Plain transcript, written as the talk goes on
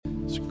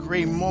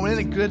great moment.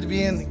 Isn't it good to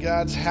be in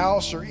God's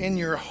house or in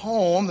your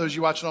home, those of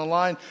you watching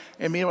online,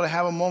 and be able to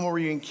have a moment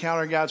where you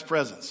encounter God's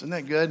presence? Isn't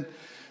that good?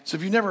 So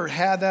if you've never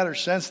had that or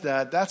sensed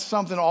that, that's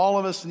something all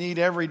of us need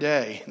every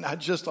day, not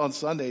just on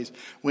Sundays.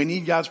 We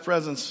need God's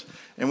presence,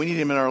 and we need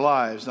Him in our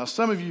lives. Now,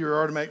 some of you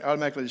are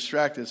automatically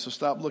distracted, so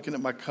stop looking at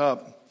my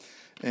cup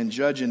and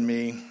judging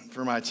me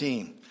for my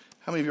team.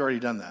 How many of you already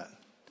done that?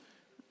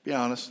 Be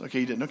honest.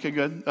 Okay, you didn't. Okay,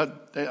 good.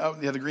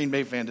 The Green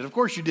Bay fan did. Of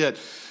course you did.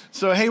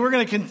 So, hey, we're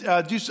going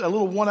to do a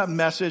little one-up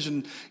message.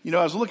 And,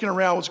 I was looking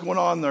around what's going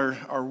on in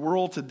our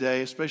world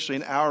today, especially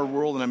in our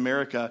world in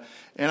America.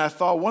 And I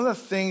thought one of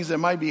the things that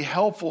might be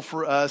helpful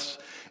for us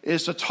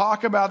is to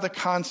talk about the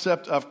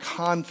concept of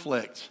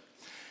conflict.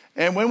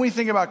 And when we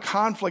think about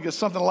conflict, it's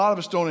something a lot of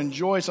us don't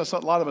enjoy. It's not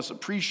something a lot of us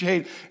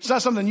appreciate. It's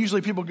not something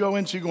usually people go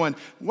into going,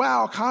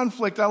 wow,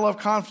 conflict, I love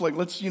conflict.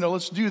 Let's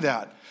do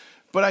that.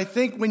 But I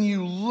think when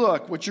you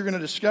look, what you're going to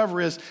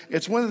discover is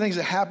it's one of the things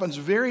that happens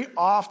very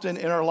often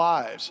in our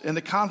lives. And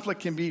the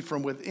conflict can be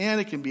from within,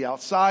 it can be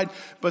outside.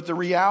 But the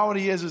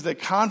reality is that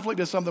conflict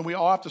is something we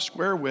all have to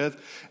square with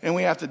and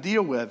we have to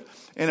deal with.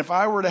 And if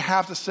I were to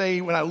have to say,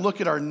 when I look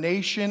at our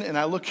nation and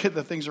I look at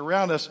the things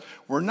around us,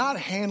 we're not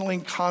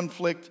handling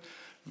conflict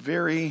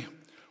very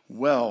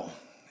well.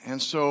 And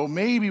so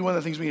maybe one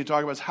of the things we need to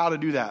talk about is how to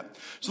do that.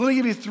 So let me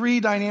give you 3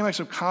 dynamics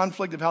of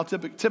conflict, of how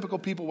typical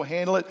people will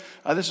handle it.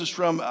 This is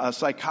from a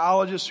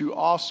psychologist who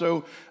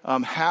also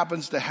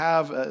happens to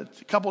have a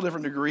couple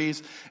different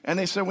degrees. And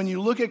they said when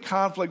you look at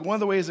conflict, one of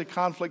the ways that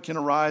conflict can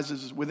arise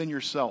is within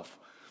yourself.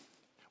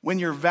 When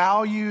your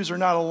values are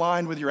not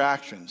aligned with your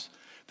actions,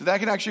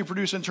 that can actually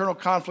produce internal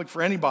conflict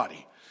for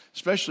anybody,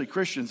 especially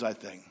Christians, I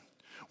think.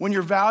 When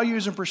your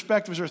values and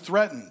perspectives are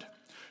threatened.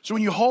 So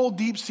when you hold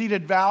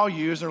deep-seated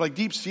values, they're like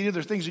deep-seated,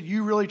 they're things that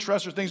you really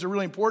trust or things that are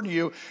really important to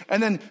you,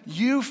 and then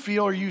you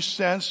feel or you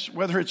sense,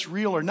 whether it's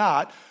real or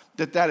not,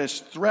 that is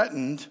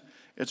threatened,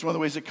 it's one of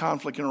the ways that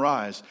conflict can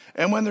arise.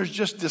 And when there's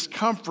just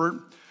discomfort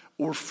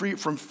or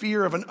from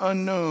fear of an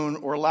unknown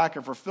or lack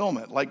of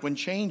fulfillment, like when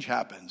change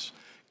happens,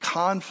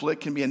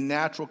 conflict can be a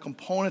natural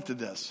component to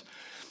this.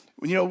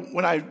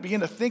 When I began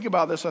to think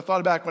about this, I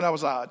thought back when I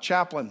was a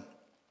chaplain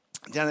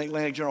down at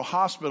Atlantic General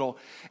Hospital.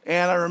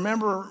 And I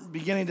remember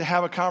beginning to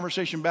have a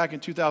conversation back in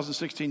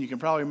 2016. You can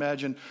probably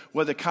imagine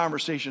what the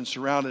conversation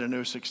surrounded in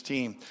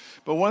 2016.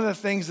 But one of the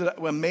things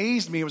that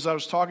amazed me was I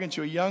was talking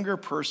to a younger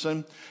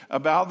person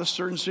about the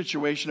certain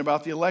situation,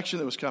 about the election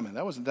that was coming.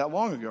 That wasn't that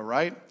long ago,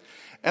 right?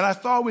 And I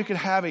thought we could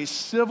have a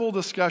civil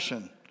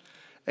discussion,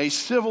 a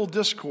civil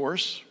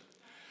discourse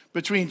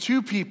between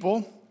 2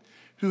 people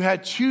who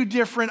had 2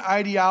 different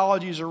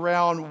ideologies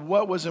around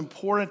what was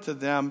important to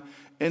them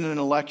in an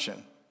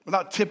election.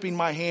 Without tipping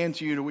my hand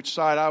to you to which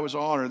side I was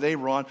on or they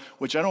were on,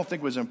 which I don't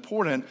think was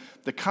important,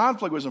 the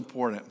conflict was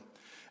important.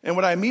 And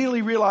what I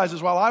immediately realized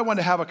is while I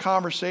wanted to have a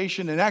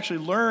conversation and actually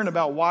learn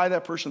about why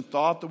that person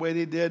thought the way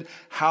they did,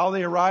 how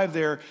they arrived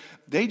there,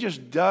 they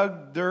just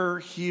dug their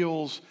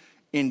heels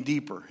in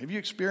deeper. Have you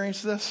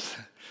experienced this?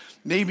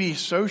 Maybe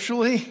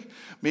socially,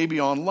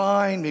 maybe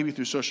online, maybe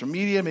through social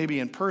media,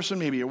 maybe in person,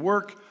 maybe at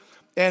work.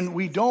 And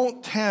we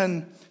don't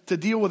tend to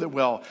deal with it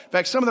well. In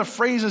fact, some of the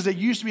phrases that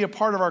used to be a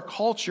part of our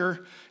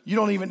culture,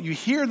 you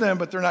hear them,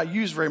 but they're not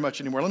used very much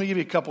anymore. Let me give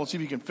you a couple and see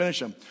if you can finish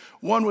them.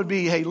 One would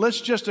be, hey,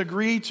 let's just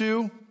agree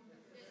to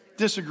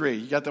disagree.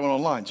 You got that one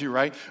online too,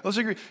 right? Let's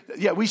agree.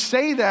 Yeah, we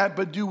say that,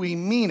 but do we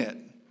mean it?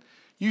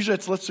 Usually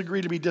it's let's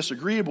agree to be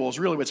disagreeable is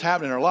really what's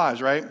happening in our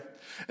lives, right?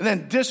 And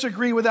then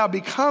disagree without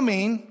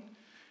becoming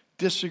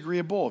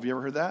disagreeable. Have you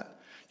ever heard that?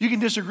 You can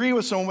disagree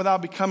with someone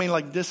without becoming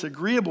like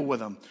disagreeable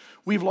with them.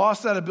 We've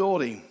lost that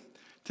ability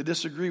to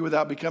disagree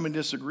without becoming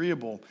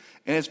disagreeable.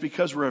 And it's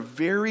because we're a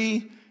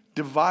very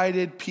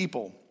divided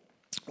people.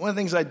 One of the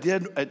things I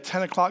did at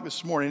 10 o'clock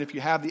this morning, if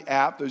you have the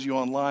app, those of you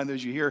online,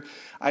 those of you here,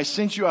 I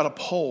sent you out a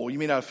poll. You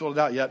may not have filled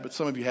it out yet, but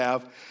some of you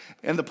have.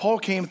 And the poll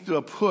came through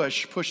a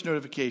push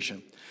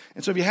notification.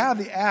 And so if you have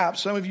the app,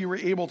 some of you were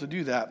able to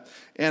do that.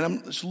 And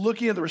I'm just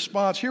looking at the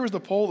response. Here was the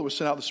poll that was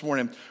sent out this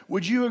morning.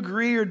 Would you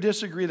agree or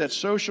disagree that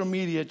social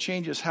media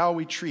changes how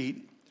we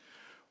treat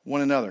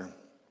one another?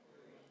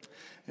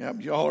 Yeah,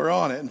 y'all are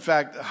on it. In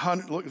fact, some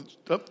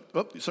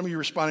of you are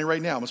responding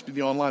right now. Must be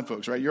the online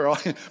folks, right? You're all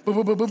boom,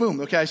 boom, boom, boom,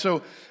 boom. Okay,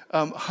 so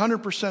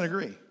 100%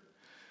 agree.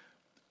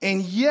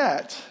 And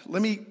yet,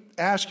 let me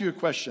ask you a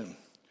question.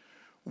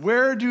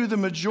 Where do the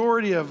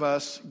majority of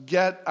us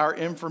get our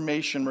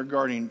information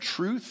regarding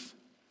truth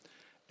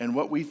and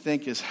what we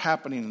think is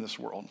happening in this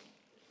world?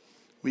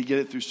 We get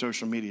it through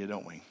social media,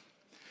 don't we?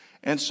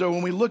 And so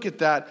when we look at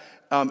that,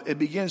 it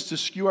begins to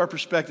skew our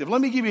perspective.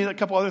 Let me give you a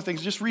couple other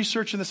things. Just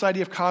researching this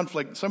idea of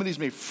conflict. Some of these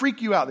may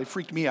freak you out. They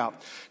freaked me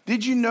out.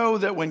 Did you know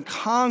that when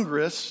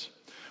Congress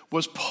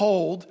was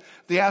polled,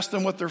 they asked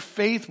them what their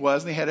faith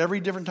was, and they had every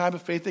different type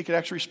of faith they could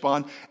actually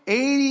respond.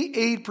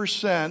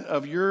 88%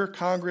 of your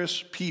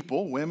Congress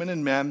people, women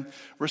and men,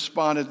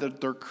 responded that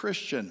they're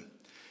Christian.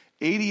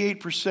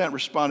 88%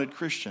 responded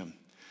Christian.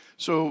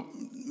 So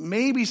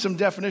maybe some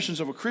definitions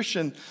of a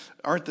Christian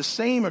aren't the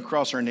same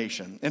across our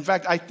nation. In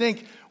fact, I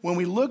think when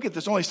we look at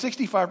this, only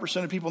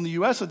 65% of people in the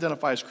U.S.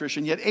 identify as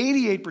Christian, yet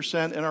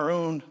 88% in our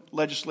own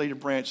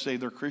legislative branch say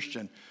they're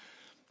Christian.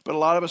 But a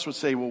lot of us would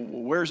say, well,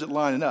 where's it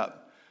lining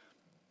up?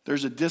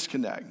 There's a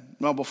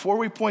disconnect. Now, before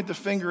we point the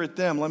finger at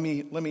them, let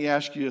me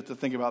ask you to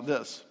think about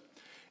this.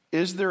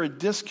 Is there a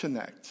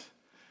disconnect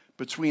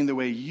between the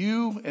way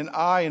you and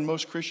I and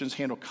most Christians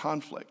handle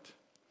conflict?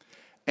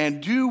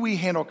 And do we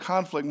handle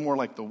conflict more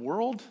like the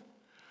world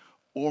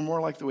or more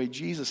like the way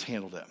Jesus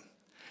handled it?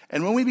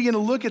 And when we begin to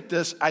look at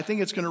this, I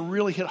think it's going to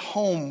really hit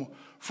home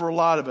for a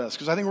lot of us.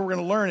 Because I think what we're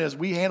going to learn is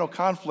we handle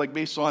conflict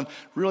based on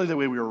really the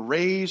way we were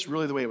raised,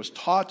 really the way it was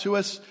taught to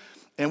us,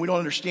 and we don't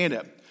understand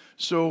it.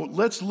 So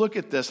let's look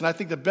at this. And I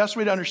think the best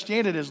way to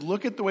understand it is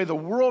look at the way the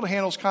world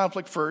handles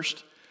conflict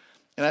first.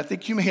 And I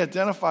think you may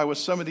identify with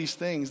some of these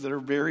things that are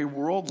very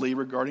worldly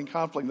regarding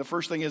conflict. And the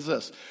first thing is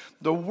this.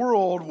 The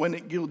world, when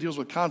it deals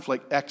with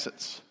conflict,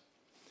 exits.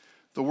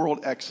 The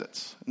world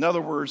exits. In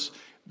other words,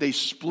 they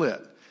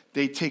split.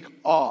 They take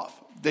off.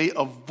 They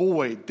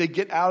avoid. They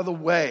get out of the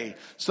way.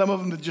 Some of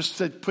them have just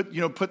said,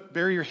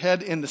 bury your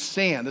head in the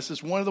sand. This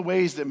is one of the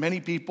ways that many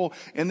people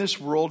in this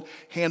world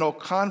handle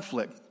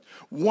conflict.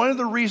 One of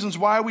the reasons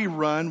why we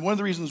run, one of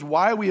the reasons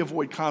why we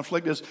avoid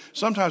conflict is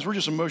sometimes we're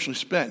just emotionally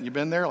spent. You've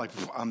been there? Like,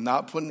 I'm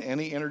not putting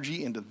any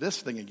energy into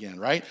this thing again,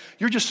 right?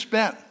 You're just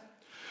spent.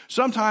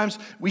 Sometimes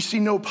we see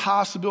no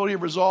possibility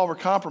of resolve or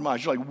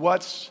compromise. You're like,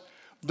 what's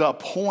the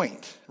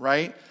point,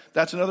 right?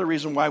 That's another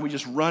reason why we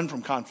just run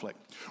from conflict.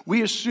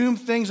 We assume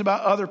things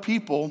about other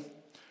people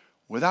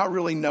without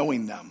really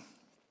knowing them.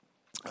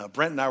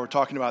 Brent and I were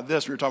talking about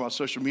this. We were talking about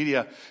social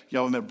media.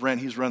 Y'all met Brent.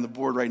 He's running the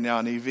board right now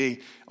in AV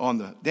on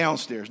the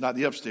downstairs, not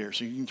the upstairs.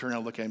 So you can turn around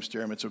and look at him,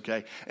 stare at him. It's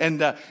okay.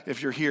 And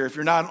if you're here, if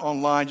you're not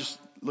online, just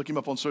look him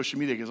up on social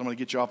media because I'm going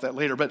to get you off that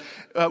later. But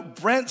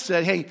Brent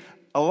said, hey,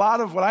 a lot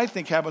of what I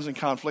think happens in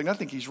conflict, and I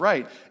think he's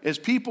right, is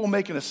people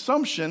make an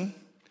assumption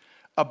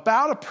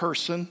about a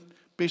person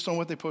based on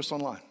what they post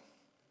online.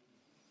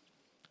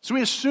 So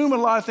we assume a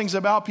lot of things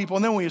about people,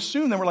 and then when we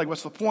assume them, we're like,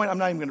 what's the point? I'm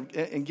not even going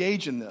to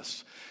engage in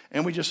this.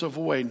 And we just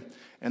avoid,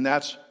 and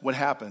that's what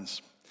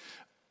happens.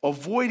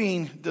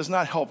 Avoiding does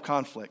not help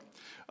conflict.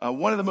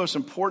 One of the most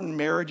important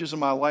marriages in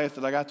my life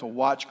that I got to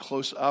watch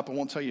close up, I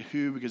won't tell you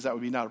who because that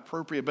would be not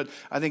appropriate, but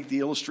I think the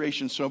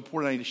illustration is so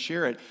important I need to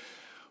share it,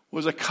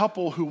 was a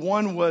couple who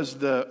one was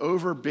the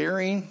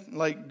overbearing,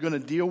 like going to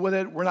deal with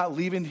it. We're not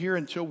leaving here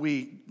until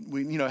we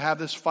have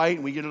this fight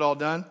and we get it all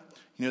done.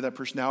 You know, that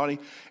personality.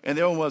 And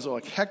the other one was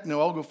like, heck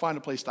no, I'll go find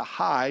a place to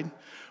hide,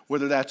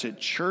 whether that's at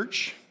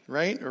church,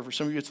 right? Or for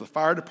some of you, it's the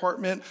fire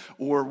department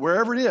or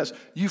wherever it is,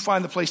 you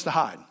find the place to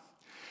hide.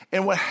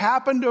 And what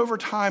happened over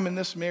time in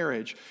this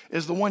marriage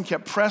is the one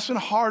kept pressing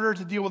harder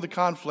to deal with the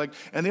conflict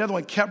and the other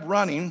one kept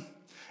running.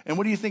 And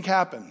what do you think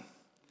happened?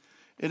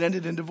 It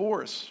ended in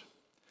divorce.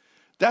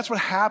 That's what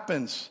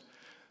happens.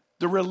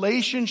 The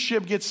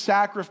relationship gets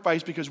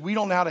sacrificed because we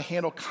don't know how to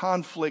handle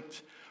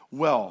conflict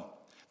well.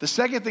 The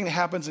second thing that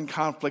happens in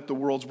conflict the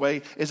world's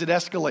way is it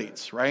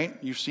escalates, right?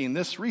 You've seen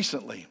this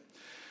recently.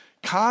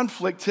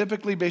 Conflict,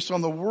 typically based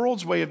on the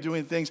world's way of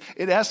doing things,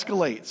 it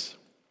escalates.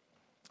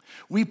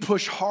 We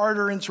push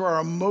harder into our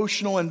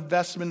emotional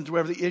investment into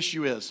whatever the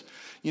issue is.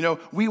 You know,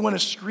 we want to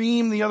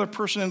scream the other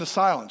person into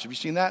silence. Have you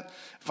seen that?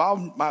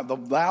 The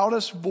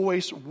loudest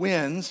voice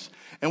wins,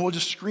 and we'll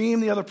just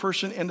scream the other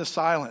person into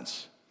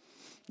silence.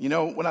 You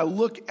know, when I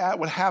look at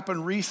what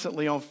happened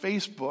recently on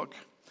Facebook,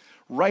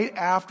 right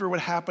after what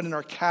happened in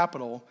our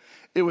capital,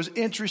 it was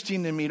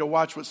interesting to me to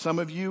watch what some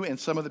of you and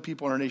some of the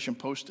people in our nation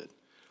posted.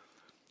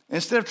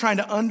 Instead of trying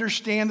to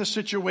understand the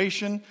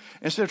situation,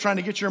 instead of trying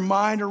to get your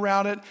mind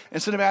around it,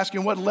 instead of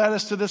asking what led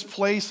us to this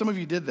place, some of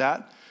you did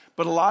that,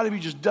 but a lot of you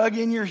just dug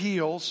in your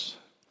heels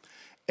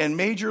and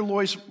made your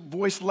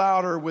voice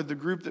louder with the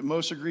group that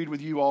most agreed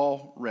with you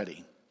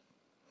already.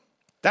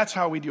 That's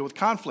how we deal with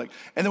conflict.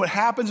 And then what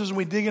happens is when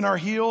we dig in our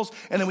heels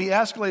and then we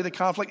escalate the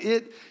conflict,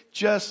 it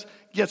just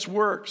gets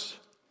worse.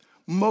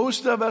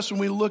 Most of us, when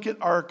we look at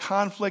our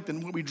conflict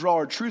and what we draw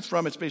our truth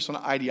from, it's based on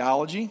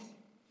ideology,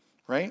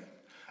 right?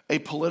 A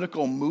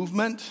political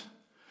movement,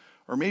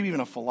 or maybe even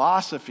a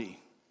philosophy.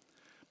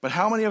 But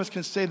how many of us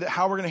can say that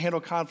how we're going to handle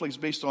conflicts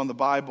based on the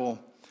Bible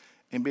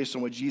and based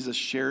on what Jesus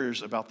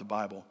shares about the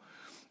Bible?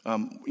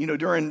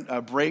 During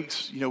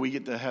breaks, we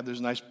get to have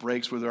those nice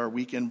breaks, whether our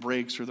weekend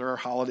breaks or there are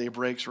holiday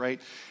breaks, right?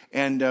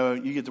 And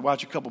you get to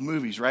watch a couple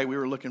movies, right? We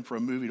were looking for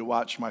a movie to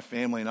watch, my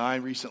family and I,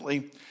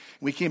 recently.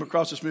 We came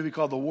across this movie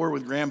called The War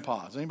with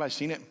Grandpa. Has anybody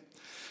seen it?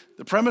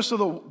 The premise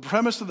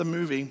of the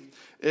movie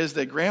is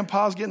that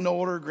Grandpa's getting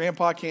older.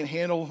 Grandpa can't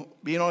handle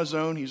being on his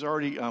own. He's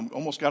already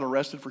almost got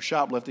arrested for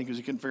shoplifting because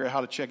he couldn't figure out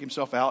how to check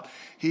himself out.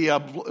 He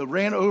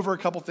ran over a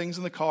couple things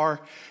in the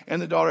car,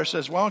 and the daughter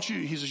says,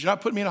 he says, you're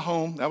not putting me in a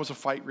home. That was a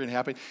fight really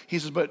happened. He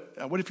says,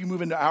 but what if you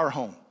move into our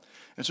home?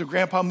 And so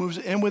Grandpa moves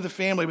in with the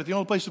family, but the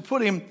only place to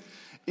put him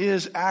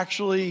is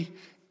actually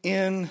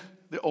in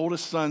the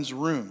oldest son's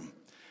room.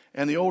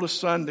 And the oldest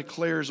son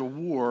declares a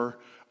war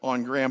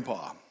on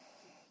Grandpa.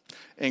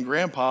 And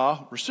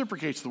Grandpa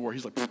reciprocates the war.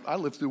 He's like, I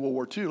lived through World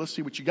War II. Let's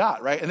see what you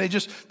got, right? And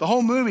the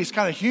whole movie is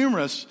kind of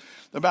humorous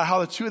about how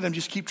the two of them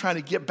just keep trying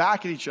to get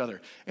back at each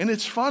other. And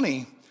it's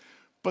funny,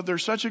 but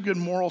there's such a good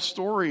moral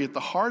story at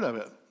the heart of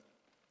it.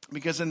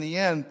 Because in the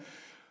end,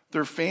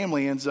 their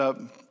family ends up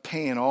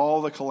paying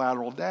all the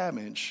collateral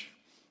damage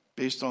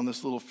based on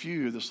this little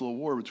feud, this little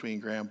war between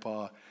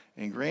grandpa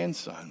and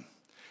grandson.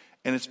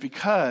 And it's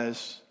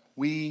because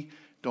we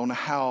don't know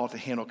how to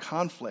handle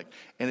conflict.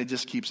 And it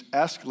just keeps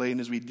escalating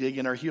as we dig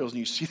in our heels. And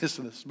you see this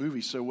in this movie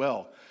so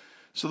well.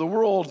 So the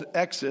world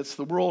exits,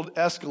 the world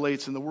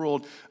escalates, and the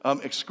world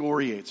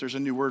excoriates. There's a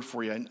new word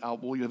for you, and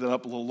we'll leave that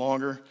up a little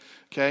longer.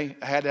 Okay,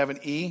 I had to have an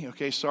E.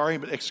 Okay, sorry,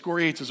 but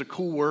excoriates is a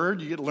cool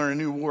word. You get to learn a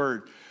new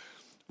word.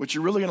 What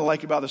you're really going to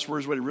like about this word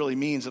is what it really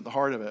means at the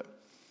heart of it.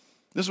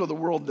 This is what the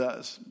world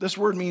does. This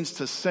word means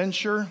to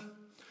censure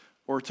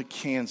or to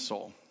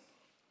cancel.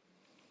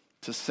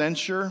 To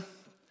censure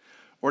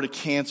or to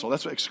cancel.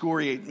 That's what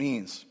excoriate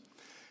means.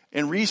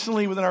 And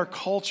recently within our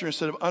culture,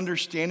 instead of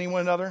understanding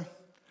one another,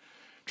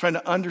 trying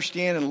to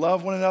understand and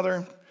love one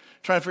another,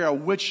 trying to figure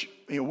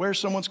out where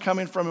someone's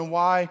coming from and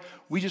why,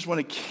 we just want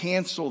to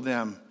cancel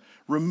them,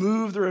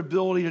 remove their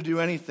ability to do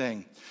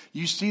anything.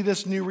 You see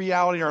this new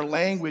reality in our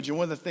language, and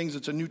one of the things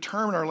that's a new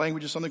term in our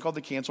language is something called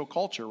the cancel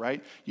culture,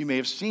 right? You may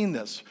have seen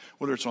this,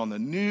 whether it's on the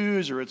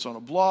news or it's on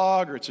a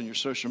blog or it's in your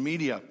social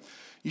media.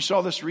 You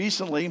saw this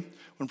recently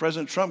when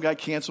President Trump got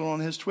canceled on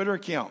his Twitter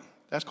account.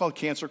 That's called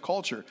cancel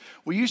culture.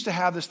 We used to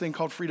have this thing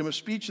called freedom of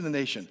speech in the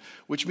nation,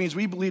 which means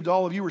we believed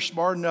all of you were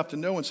smart enough to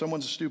know when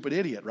someone's a stupid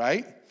idiot,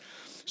 right?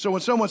 So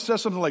when someone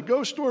says something like,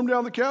 go storm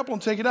down the Capitol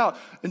and take it out,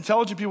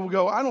 intelligent people will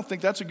go, I don't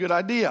think that's a good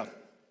idea.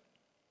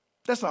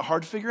 That's not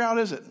hard to figure out,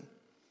 is it?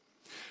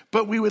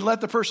 But we would let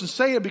the person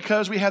say it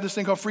because we had this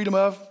thing called freedom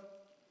of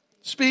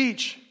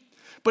speech.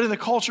 But in the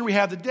culture we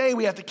have today,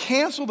 we have to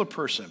cancel the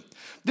person.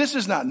 This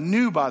is not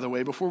new, by the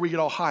way, before we get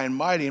all high and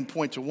mighty and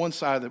point to one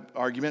side of the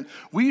argument.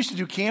 We used to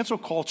do cancel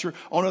culture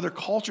on other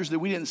cultures that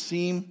we didn't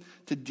seem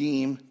to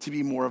deem to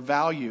be more of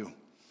value.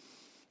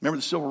 Remember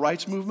the civil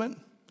rights movement?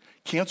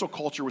 Cancel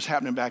culture was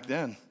happening back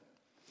then.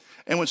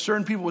 And when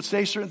certain people would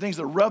say certain things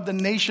that rubbed the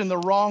nation the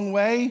wrong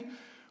way,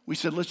 we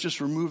said, let's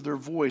just remove their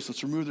voice.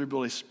 Let's remove their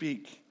ability to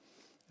speak.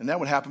 And that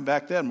would happen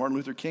back then. Martin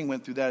Luther King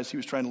went through that as he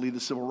was trying to lead the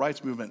civil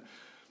rights movement.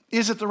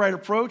 Is it the right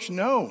approach?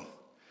 No.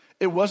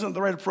 It wasn't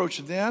the right approach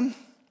then,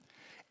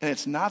 and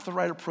it's not the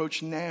right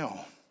approach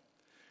now.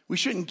 We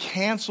shouldn't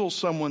cancel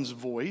someone's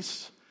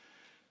voice.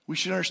 We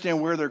should understand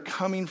where they're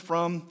coming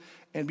from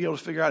and be able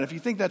to figure out. If you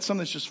think that's something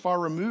that's just far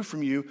removed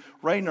from you,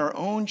 right in our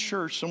own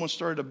church, someone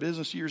started a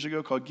business years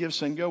ago called Give,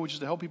 Send, Go, which is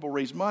to help people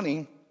raise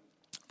money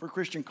for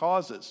Christian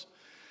causes.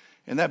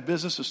 And that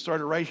business has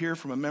started right here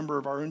from a member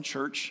of our own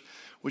church,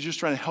 which is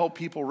trying to help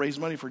people raise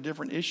money for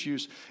different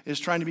issues, is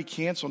trying to be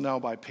canceled now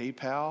by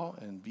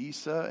PayPal and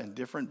Visa and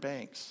different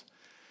banks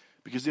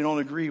because they don't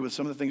agree with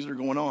some of the things that are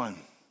going on.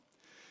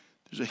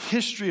 There's a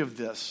history of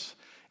this.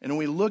 And when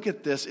we look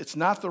at this, it's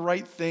not the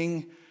right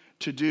thing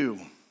to do.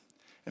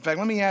 In fact,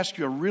 let me ask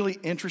you a really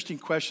interesting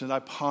question that I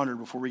pondered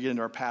before we get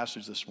into our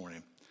passage this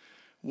morning.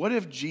 What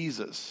if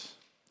Jesus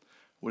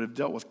would have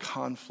dealt with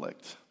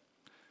conflict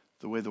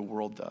the way the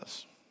world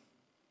does?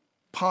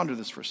 Ponder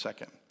this for a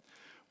second.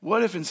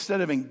 What if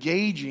instead of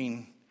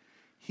engaging,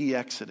 he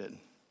exited?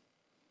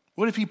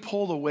 What if he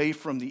pulled away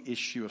from the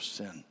issue of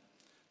sin,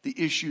 the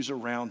issues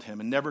around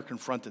him, and never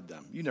confronted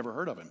them? You never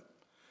heard of him.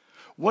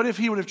 What if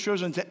he would have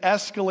chosen to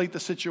escalate the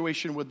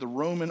situation with the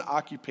Roman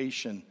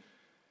occupation?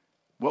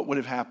 What would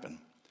have happened?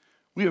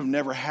 We would have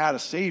never had a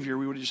savior.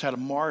 We would have just had a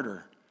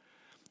martyr.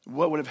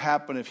 What would have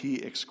happened if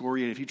he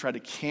excoriated, if he tried to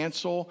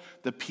cancel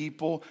the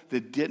people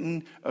that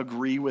didn't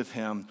agree with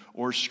him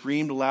or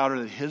screamed louder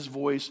that his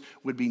voice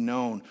would be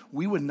known?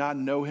 We would not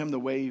know him the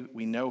way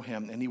we know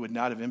him, and he would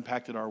not have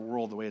impacted our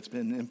world the way it's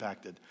been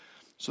impacted.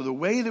 So the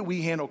way that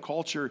we handle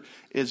culture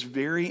is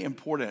very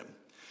important.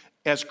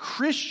 As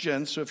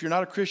Christians, so if you're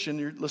not a Christian,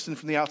 you're listening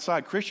from the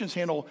outside, Christians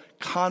handle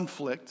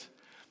conflict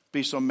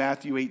based on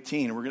Matthew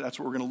 18, and that's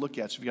what we're going to look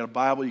at. So if you got a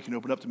Bible, you can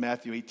open up to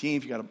Matthew 18.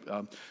 If you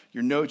got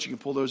your notes, you can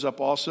pull those up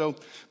also.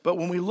 But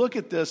when we look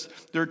at this,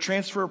 there are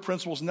transfer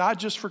principles not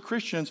just for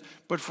Christians,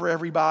 but for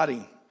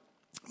everybody.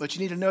 But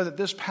you need to know that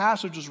this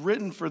passage was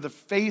written for the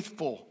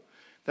faithful.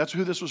 That's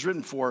who this was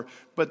written for.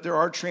 But there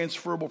are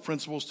transferable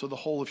principles to the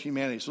whole of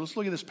humanity. So let's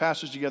look at this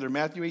passage together,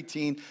 Matthew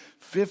 18,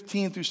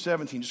 15 through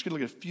 17. Just going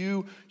to look at a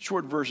few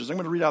short verses. I'm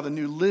going to read out the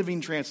New Living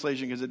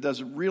Translation because it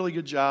does a really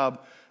good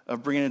job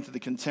of bringing it into the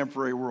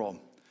contemporary world.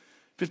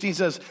 15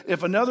 says,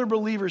 if another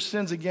believer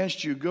sins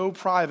against you, go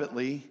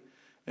privately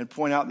and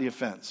point out the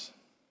offense.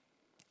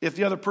 If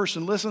the other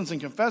person listens and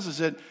confesses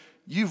it,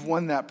 you've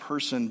won that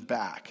person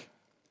back.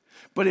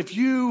 But if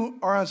you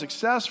are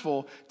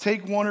unsuccessful,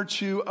 take one or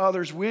two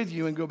others with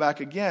you and go back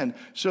again,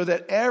 so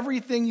that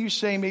everything you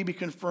say may be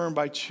confirmed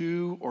by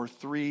 2 or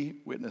 3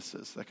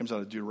 witnesses. That comes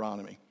out of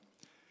Deuteronomy.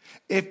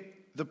 If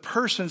the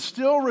person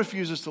still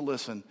refuses to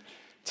listen,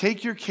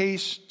 take your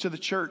case to the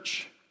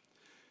church.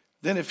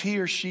 Then if he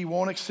or she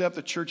won't accept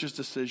the church's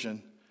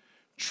decision,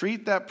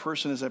 treat that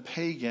person as a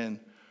pagan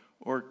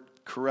or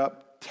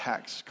corrupt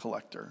tax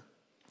collector.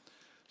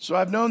 So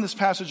I've known this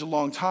passage a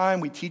long time.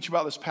 We teach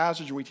about this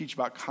passage and we teach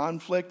about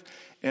conflict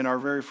in our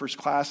very first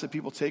class that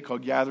people take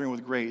called Gathering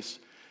with Grace.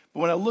 But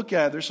when I look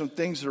at it, there's some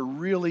things that are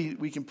really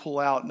we can pull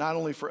out, not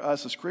only for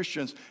us as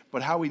Christians,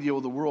 but how we deal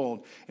with the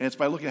world. And it's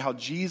by looking at how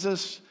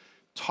Jesus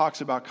talks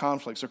about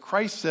conflict. So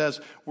Christ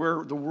says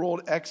where the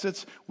world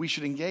exits, we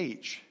should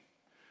engage.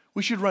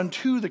 We should run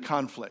to the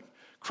conflict.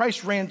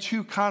 Christ ran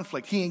to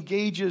conflict. He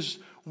engages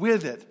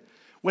with it.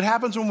 What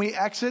happens when we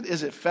exit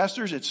is it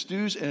festers, it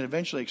stews, and it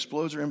eventually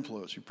explodes or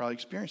implodes. You've probably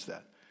experienced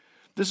that.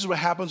 This is what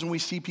happens when we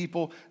see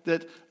people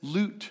that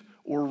loot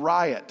or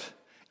riot.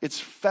 It's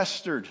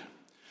festered.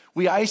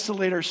 We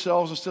isolate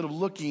ourselves instead of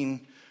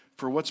looking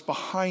for what's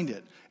behind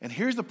it. And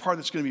here's the part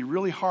that's going to be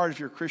really hard if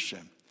you're a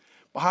Christian.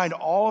 Behind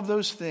all of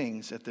those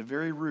things, at the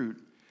very root,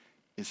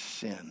 is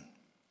sin.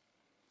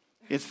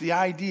 It's the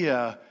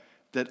idea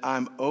that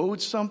I'm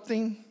owed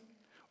something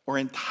or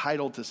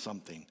entitled to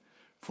something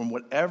from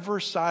whatever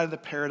side of the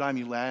paradigm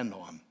you land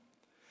on.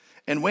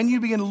 And when you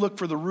begin to look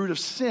for the root of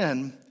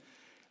sin,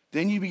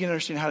 then you begin to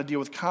understand how to deal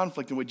with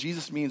conflict and what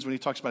Jesus means when he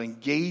talks about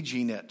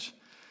engaging it.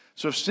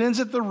 So if sin's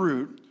at the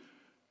root,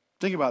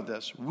 think about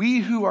this. We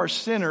who are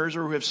sinners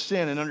or who have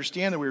sinned and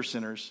understand that we are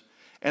sinners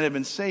and have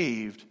been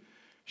saved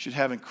should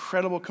have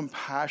incredible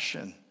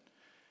compassion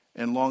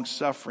and long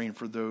suffering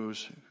for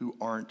those who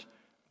aren't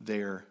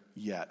there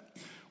yet.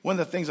 One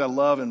of the things I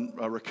love in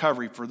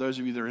recovery, for those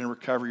of you that are in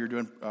recovery, you're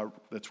doing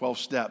the 12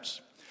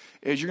 steps,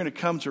 is you're going to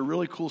come to a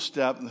really cool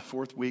step in the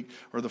fourth week,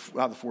 or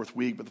not the fourth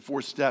week, but the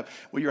fourth step,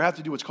 where you have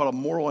to do what's called a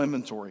moral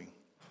inventory.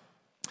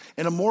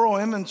 In a moral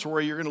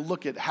inventory, you're going to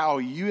look at how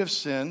you have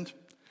sinned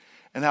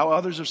and how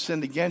others have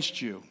sinned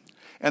against you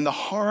and the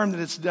harm that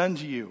it's done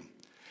to you.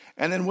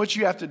 And then what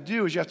you have to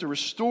do is you have to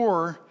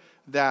restore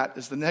that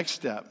as the next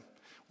step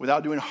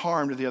without doing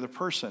harm to the other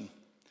person.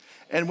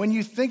 And when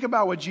you think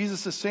about what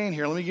Jesus is saying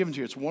here, let me give them to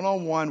you. It's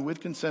one-on-one with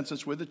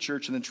consensus with the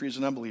church and then treat as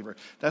an unbeliever.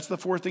 That's the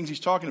four things he's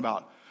talking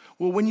about.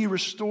 Well, when you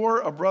restore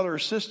a brother or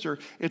sister,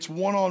 it's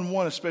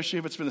one-on-one, especially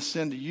if it's been a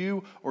sin to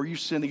you or you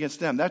sinned against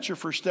them. That's your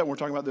first step. We're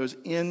talking about those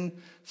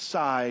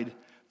inside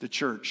the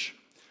church.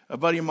 A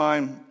buddy of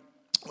mine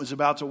was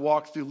about to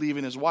walk through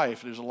leaving his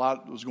wife. There's a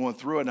lot that was going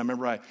through it, and I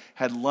remember I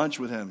had lunch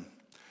with him.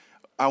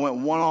 I went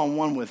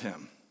one-on-one with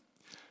him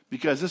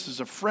because this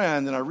is a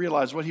friend, and I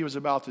realized what he was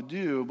about to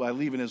do by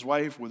leaving his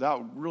wife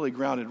without really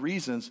grounded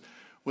reasons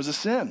was a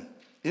sin.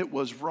 It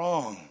was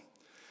wrong.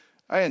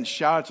 I didn't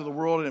shout it to the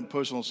world. I didn't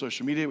post it on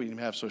social media. We didn't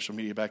have social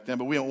media back then.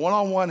 But we went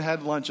one-on-one,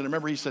 had lunch. And I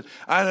remember he said,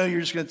 I know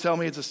you're just going to tell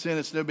me it's a sin.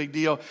 It's no big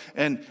deal.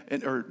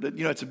 Or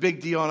it's a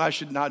big deal and I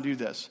should not do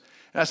this.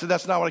 And I said,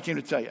 that's not what I came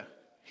to tell you.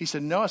 He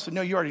said, no. I said,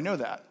 no, you already know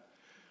that.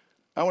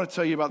 I want to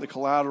tell you about the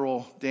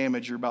collateral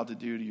damage you're about to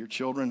do to your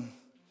children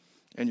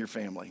and your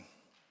family.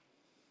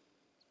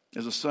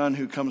 As a son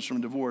who comes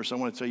from divorce, I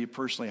want to tell you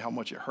personally how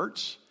much it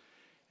hurts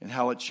and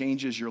how it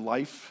changes your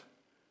life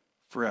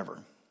forever.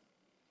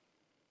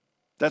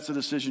 That's the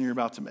decision you're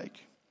about to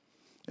make.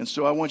 And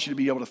so I want you to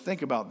be able to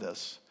think about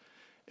this.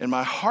 And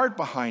my heart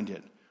behind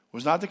it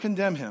was not to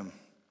condemn him,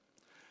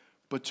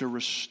 but to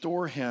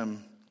restore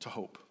him to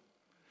hope.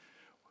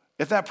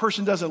 If that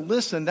person doesn't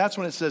listen, that's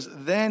when it says,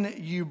 then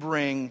you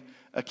bring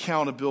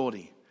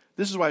accountability.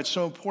 This is why it's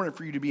so important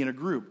for you to be in a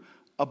group,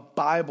 a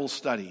Bible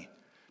study.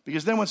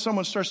 Because then when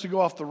someone starts to go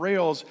off the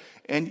rails,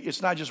 and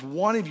it's not just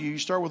one of you, you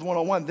start with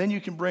one-on-one, then you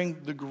can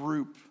bring the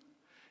group.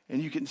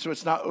 And you can, so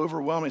it's not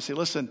overwhelming. Say,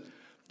 listen,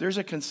 there's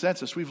a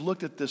consensus. We've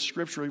looked at this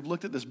scripture. We've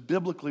looked at this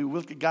biblically. We've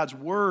looked at God's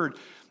word.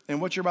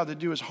 And what you're about to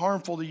do is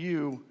harmful to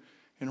you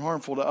and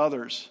harmful to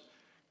others.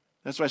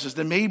 That's why it says,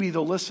 then maybe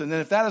they'll listen.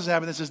 Then if that doesn't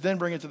happen, it says, then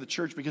bring it to the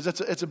church, because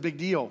it's a big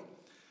deal.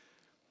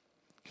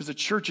 Because the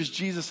church is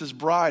Jesus'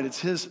 bride. It's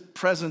his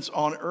presence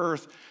on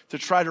earth to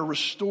try to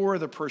restore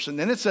the person.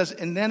 Then it says,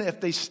 and then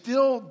if they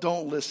still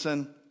don't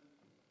listen,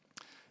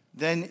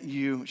 then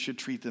you should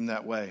treat them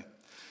that way.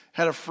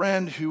 Had a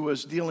friend who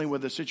was dealing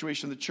with a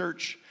situation in the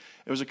church.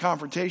 It was a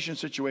confrontation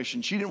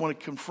situation. She didn't want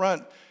to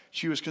confront.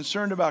 She was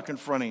concerned about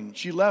confronting.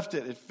 She left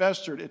it. It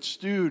festered. It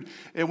stewed.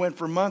 It went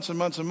for months and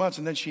months and months,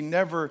 and then she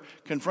never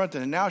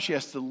confronted. And now she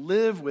has to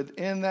live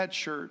within that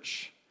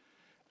church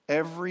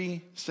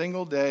every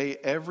single day,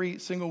 every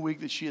single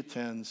week that she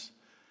attends,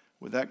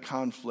 with that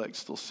conflict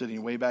still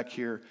sitting way back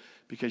here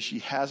because she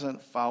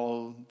hasn't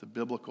followed the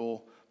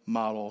biblical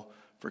model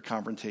for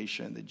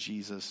confrontation that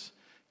Jesus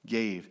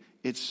gave.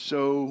 It's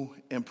so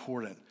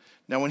important.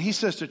 Now, when he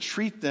says to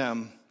treat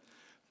them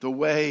the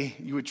way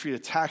you would treat a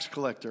tax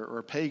collector or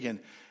a pagan,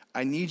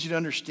 I need you to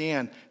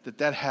understand that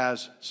that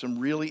has some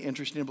really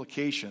interesting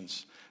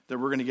implications that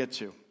we're going to get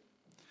to.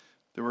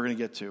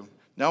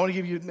 Now, I want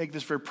to make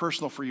this very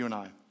personal for you and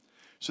I.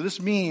 So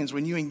this means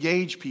when you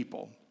engage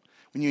people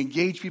in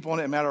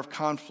a matter of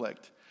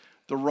conflict,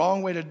 the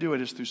wrong way to do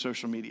it is through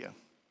social media.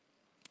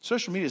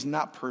 Social media is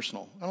not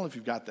personal. I don't know if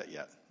you've got that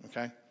yet,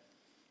 okay?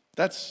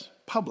 That's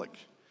public.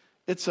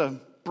 It's a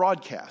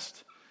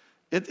broadcast.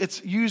 It's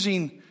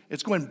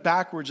going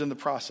backwards in the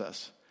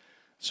process.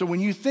 So when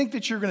you think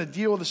that you're going to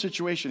deal with a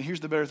situation, here's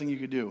the better thing you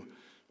could do.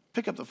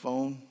 Pick up the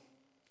phone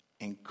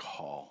and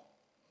call.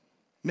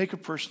 Make a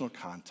personal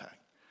contact.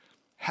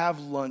 Have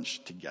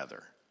lunch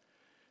together.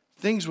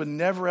 Things would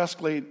never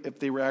escalate if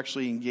they were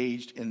actually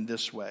engaged in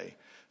this way.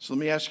 So let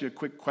me ask you a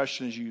quick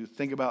question as you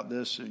think about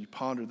this and you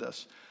ponder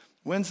this.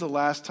 When's the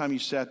last time you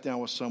sat down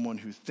with someone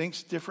who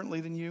thinks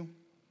differently than you,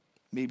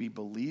 maybe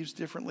believes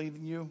differently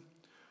than you,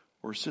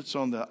 or sits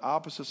on the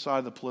opposite side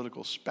of the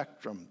political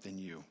spectrum than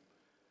you,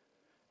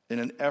 in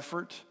an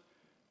effort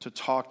to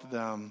talk to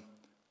them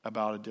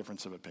about a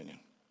difference of opinion?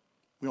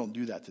 We don't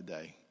do that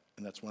today,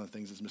 and that's one of the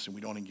things that's missing.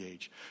 We don't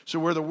engage. So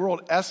where the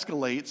world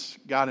escalates,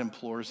 God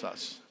implores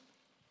us.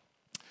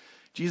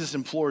 Jesus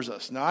implores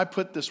us. Now, I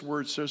put this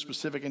word so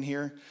specific in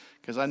here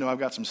because I know I've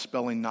got some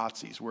spelling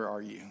Nazis. Where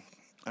are you?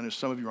 I know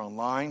some of you are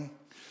online,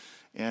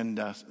 and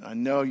I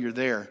know you're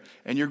there.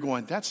 And you're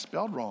going, that's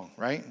spelled wrong,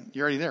 right?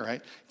 You're already there,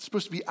 right? It's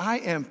supposed to be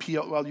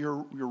I-M-P-L. Well,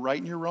 you're right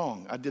and you're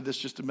wrong. I did this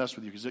just to mess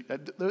with you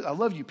because I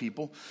love you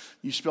people,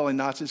 you spelling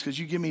Nazis, because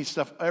you give me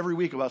stuff every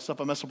week about stuff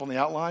I mess up on the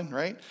outline,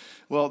 right?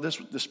 Well, the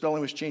spelling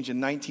was changed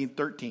in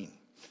 1913.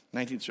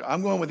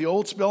 I'm going with the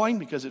old spelling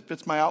because it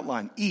fits my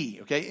outline. E,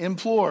 okay?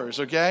 Implores,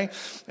 okay?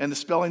 And the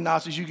spelling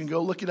Nazis, you can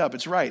go look it up.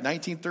 It's right.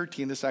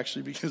 1913, this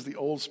actually becomes the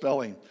old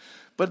spelling.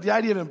 But the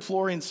idea of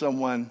imploring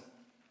someone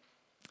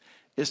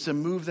is to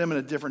move them in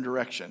a different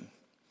direction.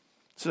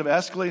 Instead of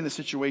escalating the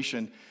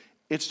situation,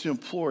 it's to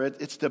implore it.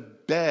 It's to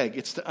beg.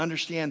 It's to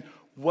understand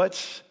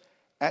what's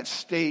at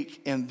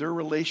stake in their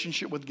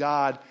relationship with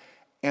God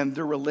and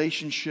their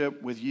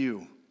relationship with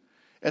you.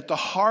 At the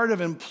heart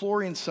of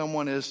imploring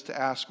someone is to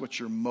ask what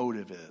your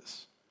motive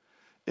is.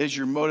 Is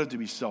your motive to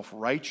be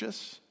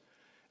self-righteous?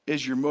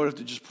 Is your motive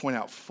to just point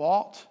out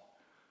fault?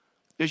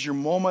 Is your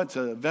moment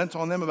to vent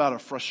on them about a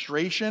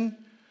frustration?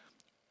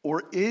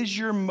 Or is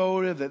your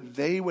motive that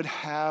they would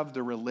have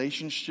the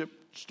relationship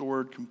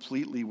stored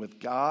completely with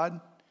God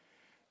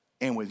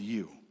and with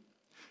you?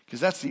 Because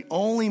that's the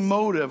only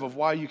motive of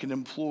why you can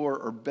implore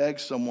or beg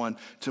someone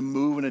to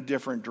move in a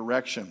different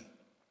direction.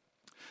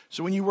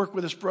 So when you work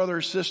with this brother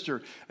or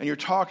sister and you're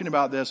talking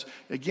about this,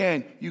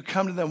 again, you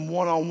come to them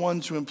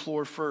one-on-one to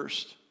implore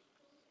first.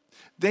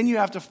 Then you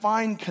have to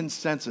find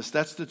consensus.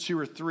 That's the 2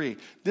 or 3.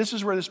 This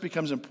is where this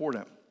becomes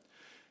important.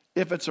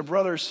 If it's a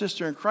brother or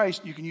sister in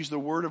Christ, you can use the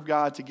Word of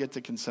God to get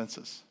to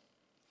consensus.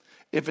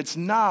 If it's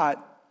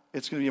not,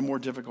 it's going to be a more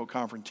difficult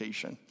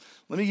confrontation.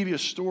 Let me give you a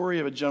story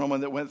of a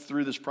gentleman that went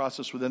through this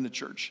process within the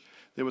church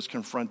that was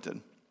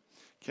confronted.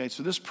 Okay,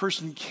 so this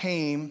person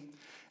came,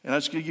 and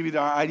I'm just going to give you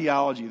their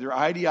ideology. Their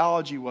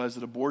ideology was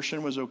that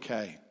abortion was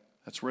okay.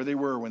 That's where they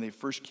were when they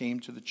first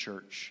came to the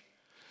church.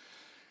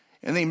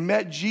 And they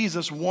met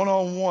Jesus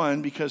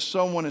one-on-one because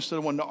someone, instead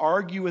of wanting to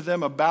argue with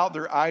them about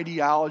their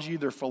ideology,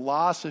 their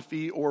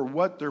philosophy, or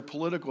what their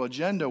political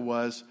agenda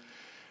was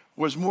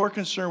more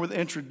concerned with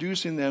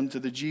introducing them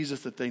to the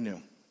Jesus that they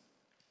knew.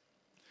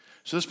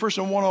 So this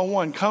person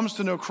one-on-one comes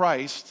to know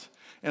Christ.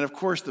 And of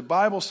course, the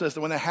Bible says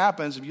that when that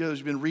happens, if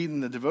you've been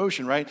reading the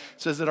devotion, right, it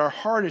says that our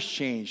heart is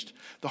changed.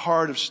 The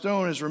heart of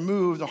stone is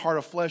removed, the heart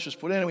of flesh is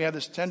put in, and we have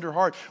this tender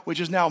heart, which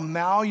is now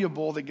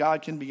malleable that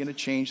God can begin to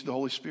change the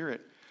Holy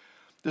Spirit.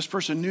 This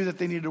person knew that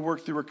they needed to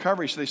work through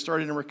recovery, so they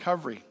started in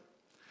recovery.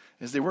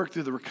 As they worked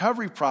through the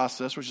recovery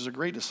process, which is a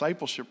great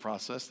discipleship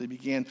process, they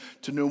began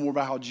to know more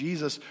about how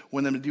Jesus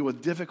wanted them to deal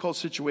with difficult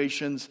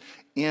situations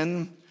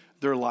in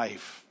their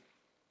life.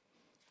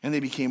 And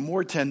they became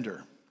more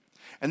tender.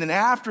 And then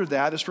after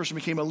that, this person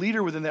became a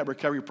leader within that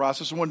recovery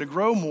process and wanted to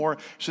grow more,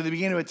 so they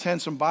began to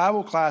attend some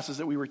Bible classes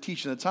that we were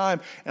teaching at the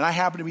time. And I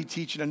happened to be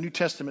teaching a New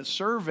Testament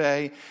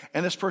survey,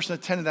 and this person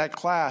attended that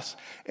class.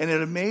 And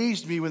it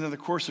amazed me within the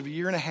course of a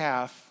year and a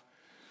half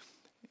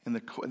in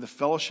the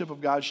fellowship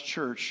of God's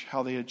church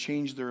how they had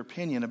changed their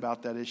opinion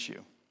about that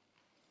issue.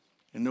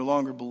 And no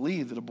longer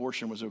believed that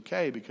abortion was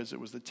okay because it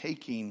was the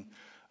taking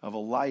of a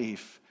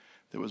life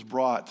that was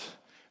brought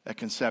at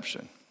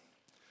conception.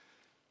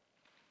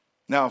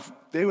 Now, if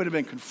they would have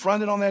been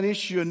confronted on that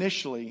issue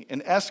initially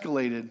and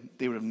escalated,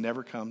 they would have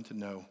never come to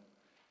know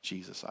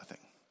Jesus, I think.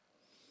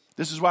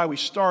 This is why we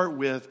start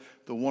with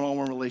the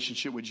one-on-one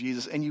relationship with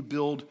Jesus, and you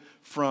build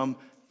from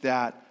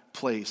that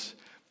place.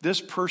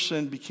 This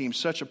person became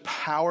such a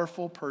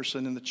powerful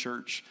person in the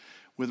church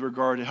with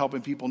regard to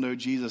helping people know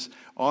Jesus.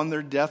 On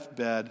their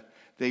deathbed,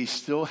 they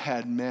still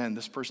had men.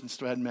 This person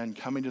still had men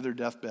coming to their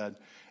deathbed,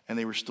 and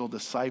they were still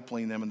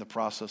discipling them in the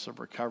process of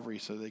recovery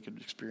so they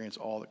could experience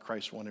all that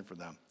Christ wanted for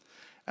them.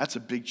 That's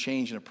a big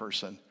change in a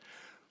person.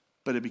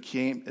 But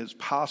it was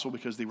possible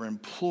because they were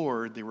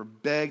implored, they were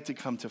begged to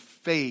come to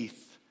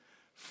faith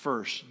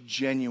first,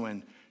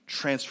 genuine,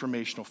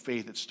 transformational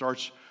faith. It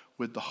starts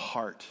with the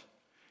heart.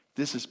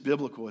 This is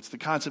biblical. It's the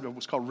concept of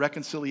what's called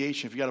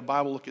reconciliation. If you got a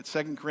Bible, look at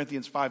 2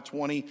 Corinthians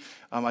 5:20.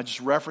 I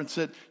just reference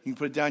it. You can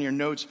put it down in your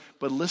notes.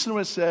 But listen to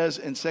what it says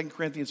in 2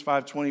 Corinthians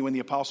 5:20 when the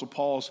Apostle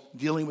Paul's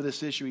dealing with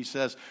this issue. He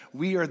says,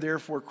 "We are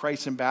therefore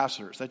Christ's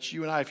ambassadors." That's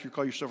you and I if you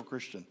call yourself a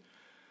Christian.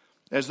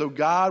 As though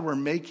God were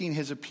making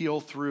his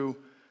appeal through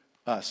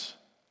us.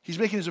 He's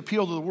making his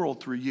appeal to the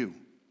world through you.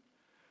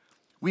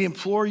 We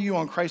implore you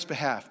on Christ's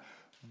behalf,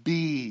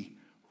 be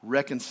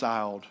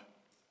reconciled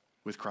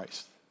with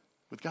Christ,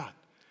 with God.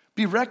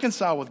 Be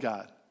reconciled with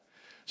God.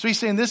 So he's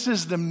saying this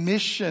is the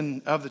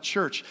mission of the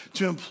church,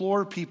 to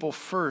implore people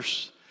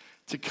first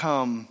to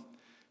come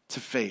to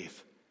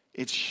faith.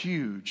 It's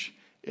huge.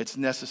 It's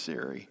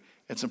necessary.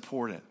 It's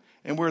important.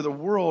 And where the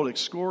world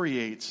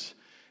excoriates,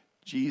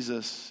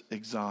 Jesus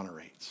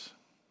exonerates.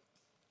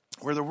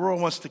 Where the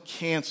world wants to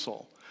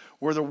cancel,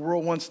 where the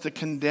world wants to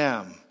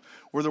condemn,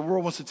 where the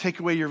world wants to take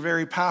away your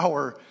very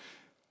power,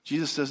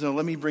 Jesus says, no,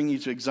 let me bring you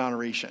to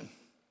exoneration.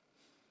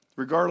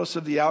 Regardless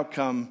of the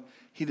outcome,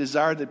 he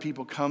desired that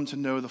people come to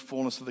know the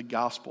fullness of the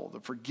gospel, the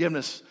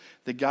forgiveness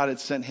that God had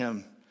sent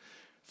him.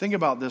 Think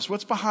about this.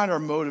 What's behind our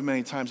motive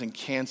many times in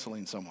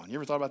canceling someone? You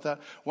ever thought about that?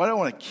 Why do I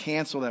want to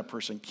cancel that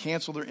person,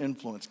 cancel their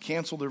influence,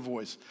 cancel their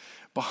voice?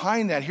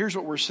 Behind that, here's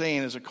what we're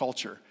saying as a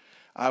culture.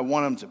 I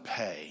want them to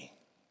pay.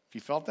 Have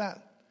you felt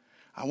that?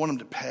 I want them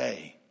to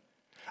pay.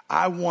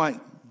 I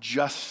want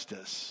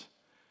justice.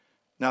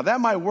 Now,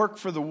 that might work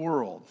for the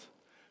world,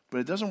 but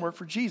it doesn't work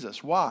for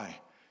Jesus. Why?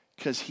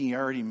 Because he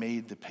already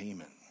made the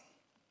payment.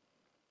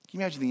 Can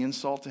you imagine the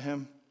insult to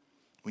him?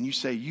 When you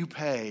say you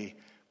pay,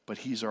 but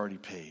he's already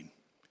paid.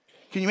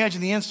 Can you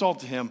imagine the insult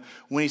to him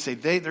when he say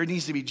there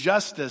needs to be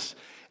justice,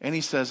 and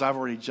he says, I've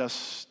already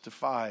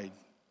justified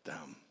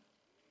them.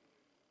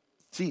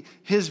 See,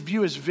 his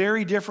view is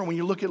very different when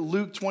you look at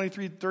Luke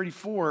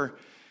 23:34,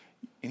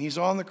 and he's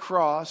on the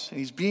cross, and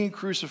he's being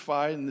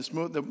crucified, and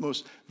the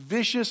most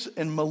vicious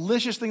and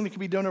malicious thing that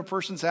can be done to a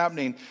person's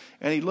happening,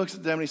 and he looks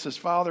at them and he says,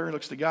 Father, he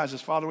looks to God and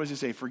says, Father, what does he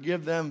say?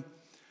 Forgive them,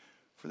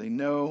 for they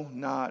know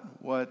not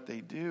what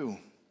they do.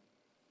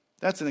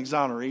 That's an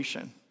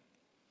exoneration.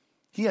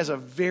 He has a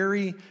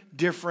very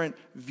different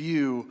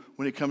view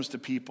when it comes to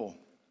people.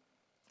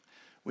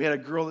 We had a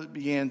girl that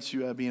began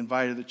to be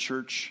invited to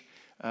church.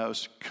 It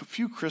was a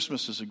few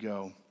Christmases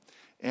ago.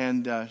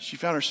 And she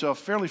found herself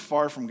fairly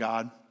far from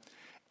God.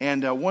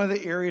 And one of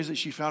the areas that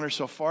she found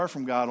herself far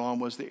from God on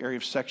was the area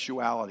of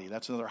sexuality.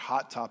 That's another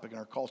hot topic in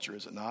our culture,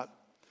 is it not?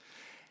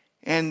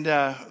 And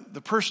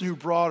the person who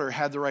brought her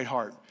had the right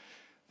heart.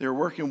 They were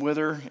working with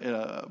her at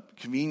a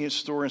convenience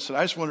store and said,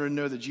 I just want her to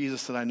know the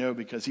Jesus that I know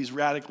because he's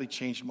radically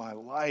changed my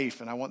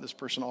life. And I want this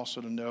person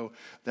also to know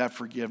that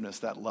forgiveness,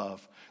 that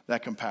love,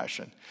 that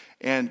compassion.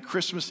 And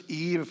Christmas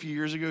Eve a few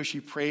years ago,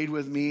 she prayed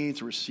with me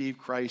to receive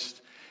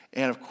Christ.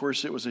 And of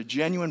course, it was a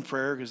genuine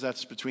prayer because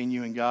that's between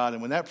you and God.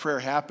 And when that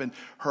prayer happened,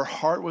 her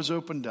heart was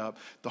opened up.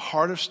 The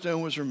heart of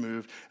stone was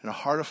removed and a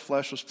heart of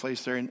flesh was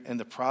placed there. And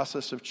the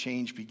process of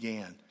change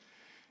began.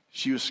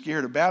 She was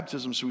scared of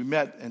baptism, so we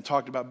met and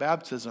talked about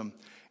baptism.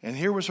 And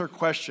here was her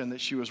question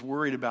that she was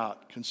worried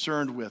about,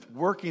 concerned with,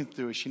 working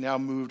through as she now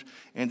moved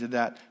into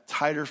that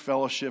tighter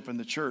fellowship in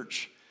the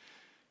church.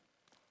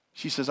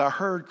 She says, I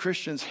heard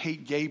Christians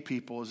hate gay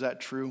people. Is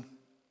that true?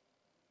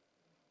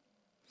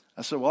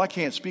 I said, well, I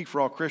can't speak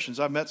for all Christians.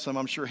 I've met some,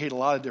 I'm sure, hate a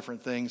lot of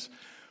different things.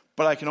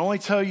 But I can only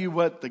tell you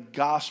what the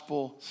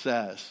gospel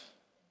says.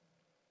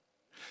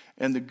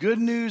 And the good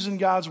news in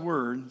God's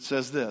word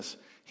says this.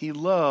 He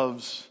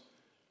loves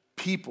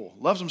people.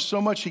 Loves them so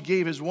much he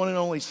gave his one and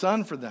only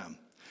son for them.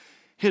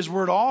 His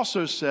word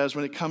also says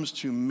when it comes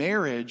to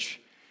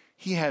marriage,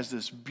 he has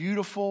this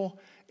beautiful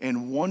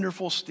and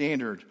wonderful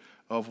standard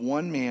of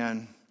one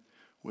man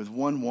with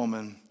one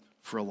woman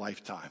for a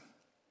lifetime.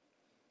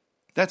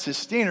 That's his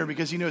standard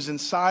because he knows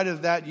inside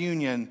of that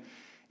union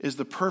is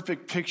the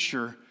perfect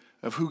picture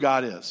of who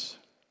God is.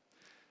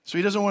 So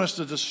he doesn't want us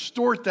to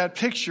distort that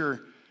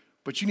picture,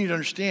 but you need to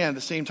understand at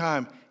the same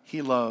time,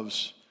 he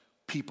loves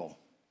people.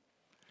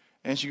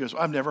 And she goes,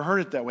 well, I've never heard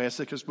it that way. I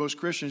said, because most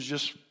Christians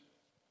just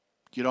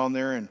get on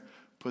there and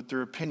put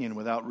their opinion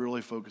without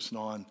really focusing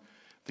on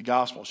the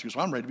gospel. She goes,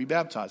 well, I'm ready to be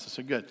baptized. I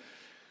said, good.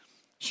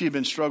 She had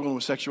been struggling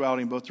with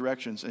sexuality in both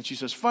directions. And she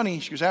says, funny,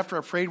 she goes, after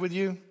I prayed with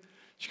you,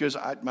 she goes,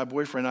 my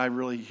boyfriend and I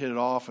really hit it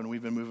off and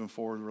we've been moving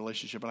forward with a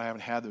relationship and I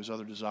haven't had those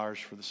other desires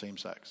for the same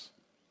sex.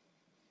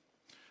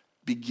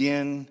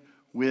 Begin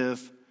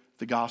with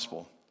the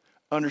gospel.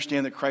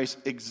 Understand that Christ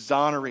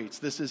exonerates.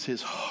 This is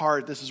his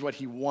heart. This is what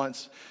he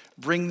wants.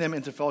 Bring them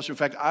into fellowship. In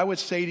fact, I would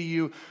say to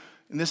you,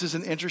 and this is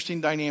an interesting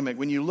dynamic.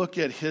 When you look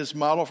at his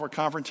model for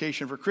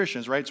confrontation for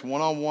Christians, right? It's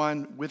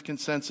one-on-one with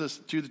consensus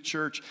to the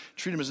church.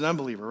 Treat him as an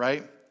unbeliever,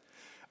 right?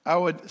 I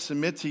would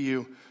submit to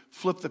you,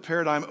 flip the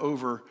paradigm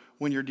over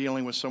when you're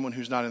dealing with someone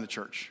who's not in the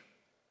church.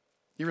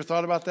 You ever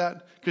thought about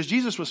that? Because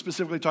Jesus was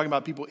specifically talking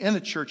about people in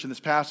the church in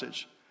this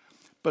passage.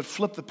 But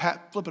flip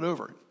it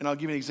over, and I'll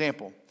give you an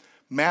example.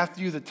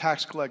 Matthew, the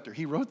tax collector,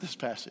 he wrote this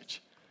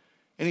passage.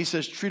 And he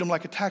says, treat him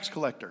like a tax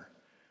collector.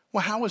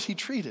 Well, how was he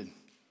treated?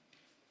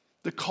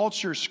 The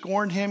culture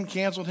scorned him,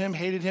 canceled him,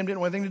 hated him, didn't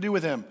want anything to do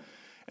with him.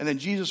 And then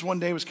Jesus one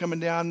day was coming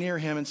down near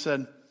him and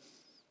said,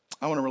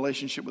 I want a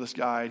relationship with this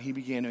guy. And he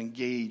began to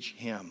engage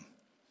him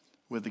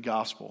with the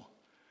gospel.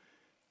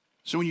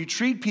 So when you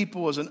treat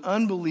people as an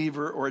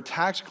unbeliever or a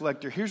tax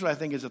collector, here's what I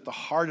think is at the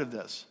heart of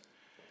this.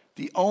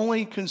 The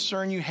only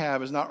concern you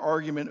have is not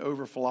argument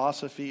over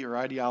philosophy or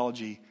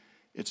ideology.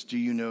 It's, do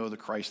you know the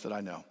Christ that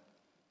I know?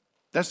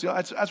 That's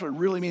what it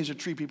really means to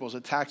treat people as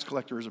a tax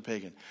collector, as a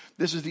pagan.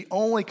 This is the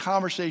only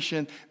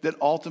conversation that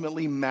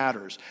ultimately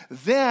matters.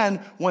 Then,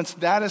 once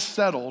that is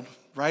settled,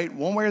 right,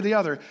 one way or the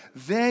other,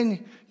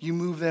 then you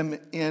move them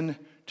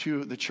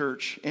into the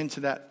church,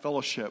 into that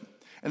fellowship.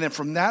 And then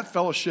from that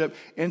fellowship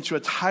into a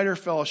tighter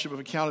fellowship of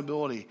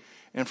accountability.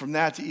 And from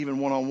that to even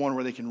one-on-one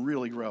where they can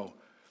really grow,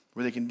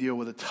 where they can deal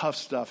with the tough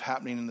stuff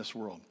happening in this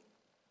world.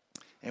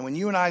 And when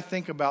you and I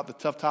think about the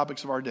tough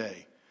topics of our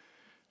day,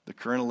 the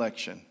current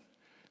election,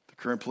 the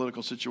current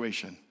political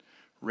situation,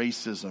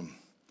 racism,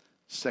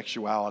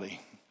 sexuality,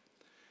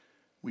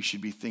 we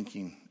should be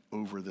thinking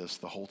over this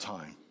the whole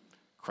time.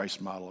 Christ's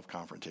model of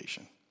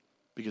confrontation.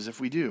 Because if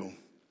we do,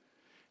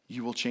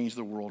 you will change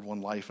the world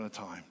one life at a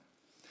time.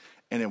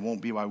 And it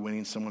won't be by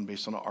winning someone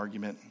based on an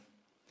argument.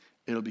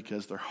 It'll be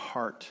because their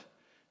heart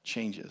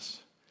changes.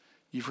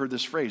 You've heard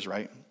this phrase,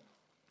 right?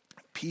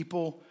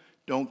 People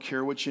don't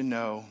care what you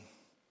know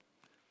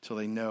till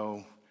they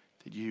know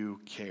that you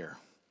care.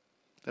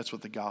 That's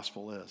what the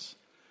gospel is.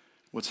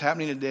 What's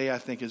happening today, I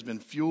think, has been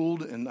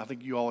fueled, and I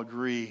think you all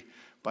agree,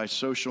 by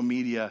social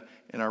media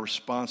and our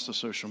response to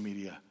social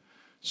media.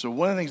 So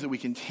one of the things that we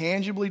can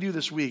tangibly do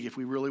this week, if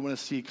we really want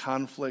to see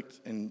conflict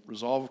and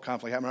resolve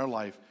conflict happen in our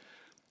life,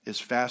 is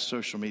fast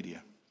social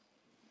media.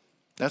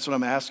 That's what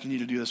I'm asking you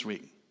to do this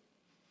week.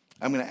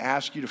 I'm going to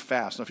ask you to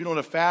fast. Now, if you don't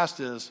know what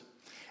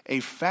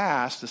a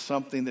fast is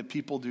something that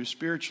people do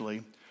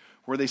spiritually,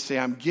 where they say,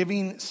 I'm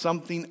giving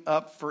something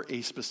up for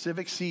a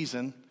specific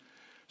season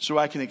so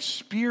I can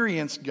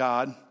experience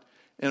God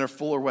in a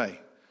fuller way.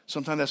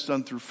 Sometimes that's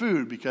done through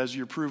food because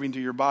you're proving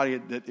to your body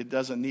that it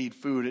doesn't need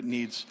food. It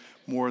needs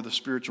more of the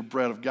spiritual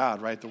bread of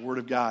God, right? The Word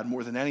of God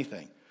more than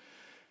anything.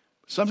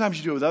 Sometimes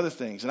you do it with other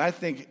things. And I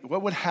think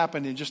what would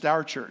happen in just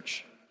our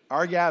church,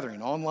 our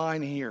gathering,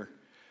 online here,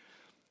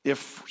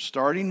 if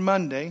starting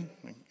Monday,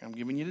 I'm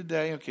giving you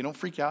today, okay, don't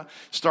freak out.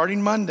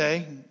 Starting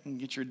Monday, and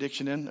get your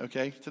addiction in,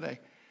 okay, today,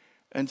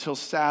 until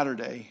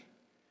Saturday,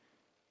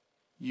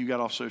 you got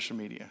off social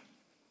media.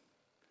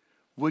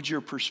 Would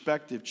your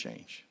perspective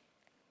change?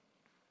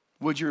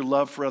 Would your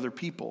love for other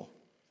people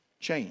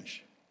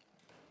change?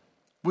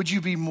 Would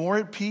you be more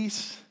at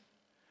peace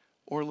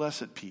or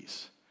less at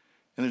peace?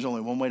 And there's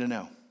only one way to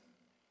know,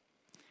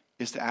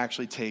 is to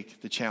actually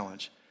take the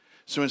challenge.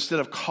 So instead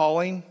of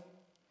calling,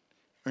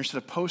 or instead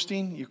of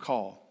posting, you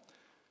call.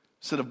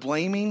 Instead of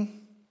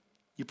blaming,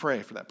 you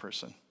pray for that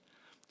person.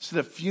 Instead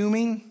of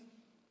fuming,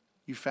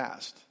 you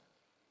fast.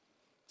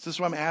 So this is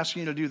why I'm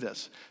asking you to do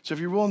this. So if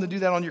you're willing to do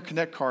that on your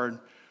Connect card,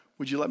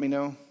 would you let me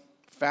know?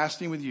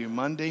 Fasting with you,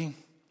 Monday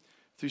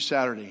through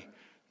Saturday.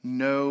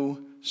 No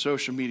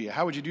social media.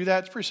 How would you do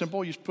that? It's pretty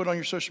simple. You just put on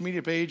your social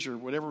media page or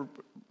whatever,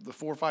 the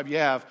 4 or 5 you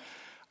have.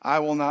 I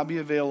will not be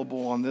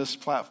available on this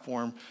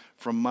platform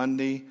from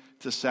Monday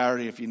to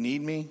Saturday. If you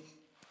need me,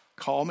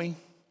 call me,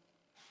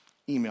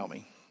 email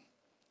me.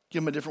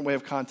 Give them a different way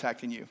of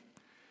contacting you.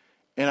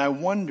 And I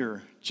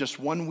wonder, just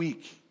 1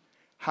 week,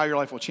 how your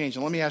life will change.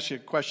 And let me ask you a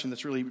question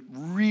that's really,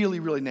 really,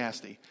 really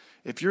nasty.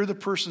 If you're the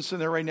person sitting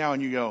there right now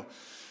and you go,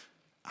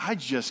 I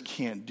just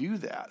can't do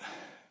that,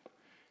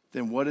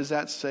 then what does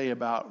that say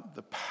about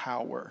the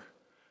power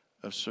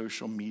of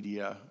social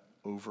media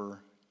over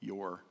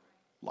your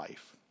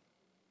life?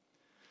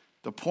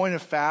 The point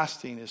of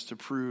fasting is to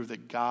prove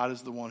that God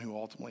is the one who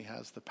ultimately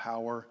has the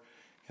power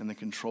and the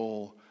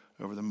control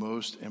over the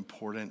most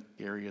important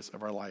areas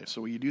of our life.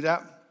 So will you do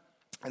that?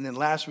 And then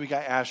last week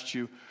I asked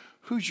you,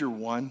 who's your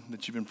one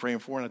that you've been praying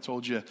for? And I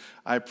told you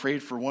I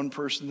prayed for one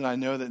person that I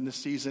know that in this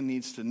season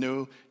needs to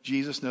know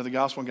Jesus, know the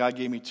gospel, and God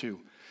gave me 2.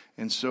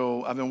 And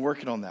so I've been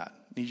working on that.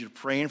 I need you to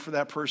pray for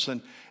that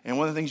person. And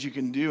one of the things you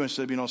can do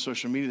instead of being on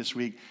social media this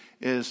week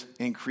is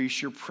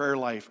increase your prayer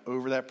life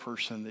over that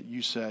person that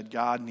you said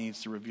God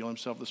needs to reveal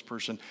himself to this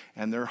person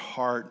and their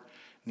heart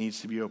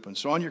needs to be open.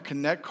 So on your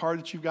Connect card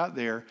that you've got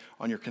there,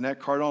 on your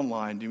Connect card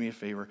online, do me a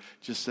favor.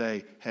 Just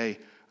say, hey,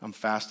 I'm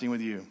fasting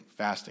with you.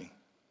 Fasting.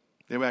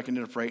 That way I can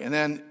do it, pray. And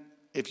then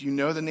if you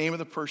know the name of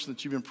the person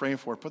that you've been praying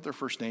for, put their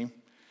first name.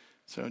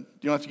 So you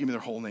don't have to give me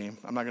their whole name.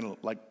 I'm not going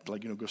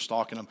to go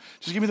stalking them.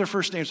 Just give me their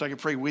first name so I can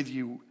pray with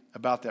you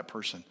about that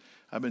person.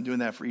 I've been doing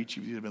that for each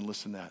of you that have been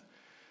listening to that.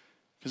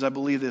 Because I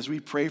believe that as we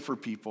pray for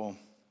people,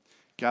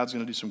 God's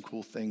going to do some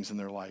cool things in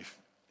their life.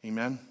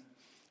 Amen?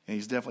 And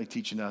he's definitely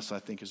teaching us, I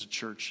think, as a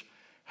church,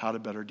 how to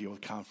better deal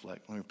with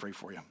conflict. Let me pray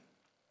for you.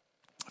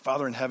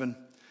 Father in heaven,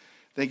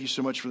 thank you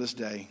so much for this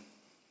day.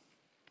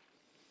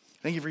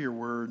 Thank you for your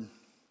word.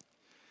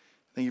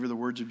 Thank you for the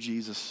words of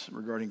Jesus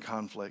regarding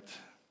conflict.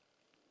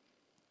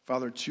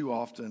 Father, too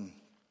often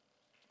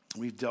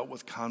we've dealt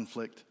with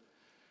conflict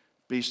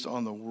based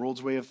on the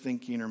world's way of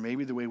thinking or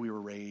maybe the way we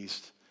were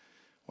raised,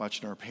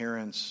 watching our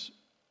parents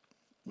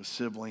with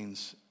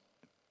siblings,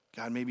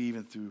 God, maybe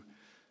even through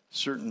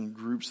certain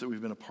groups that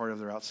we've been a part of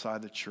that are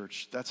outside the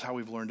church. That's how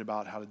we've learned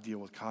about how to deal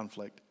with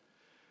conflict.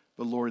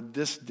 But Lord,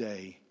 this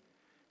day,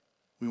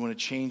 we want to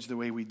change the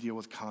way we deal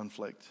with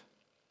conflict,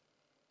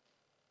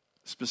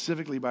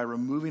 specifically by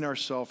removing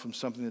ourselves from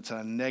something that's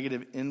a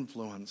negative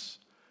influence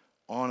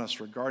on us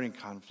regarding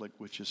conflict,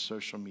 which is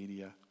social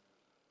media.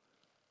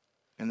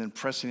 And then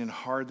pressing in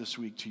hard this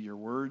week to your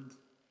word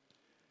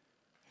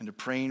and to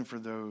praying for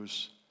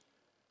those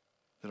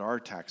that are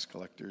tax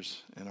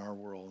collectors in our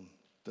world,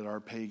 that are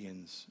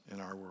pagans in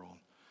our world,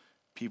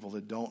 people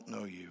that don't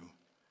know you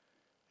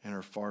and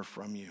are far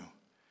from you.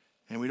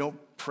 And we don't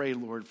pray,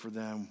 Lord, for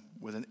them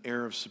with an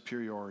air of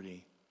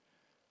superiority,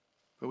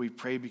 but we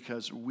pray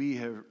because we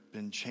have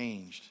been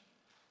changed.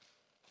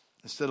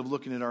 Instead of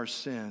looking at our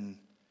sin,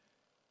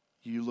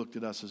 you looked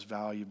at us as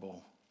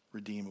valuable,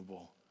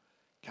 redeemable.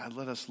 God,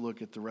 let us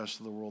look at the rest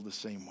of the world the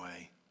same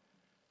way,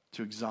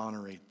 to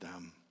exonerate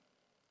them,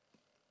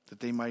 that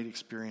they might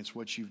experience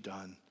what you've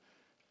done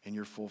and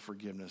your full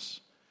forgiveness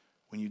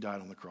when you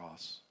died on the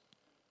cross.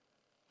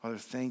 Father,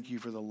 thank you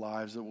for the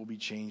lives that will be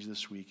changed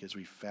this week as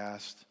we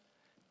fast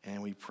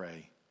and we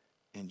pray.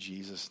 In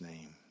Jesus'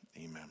 name,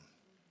 amen.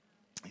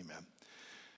 Amen.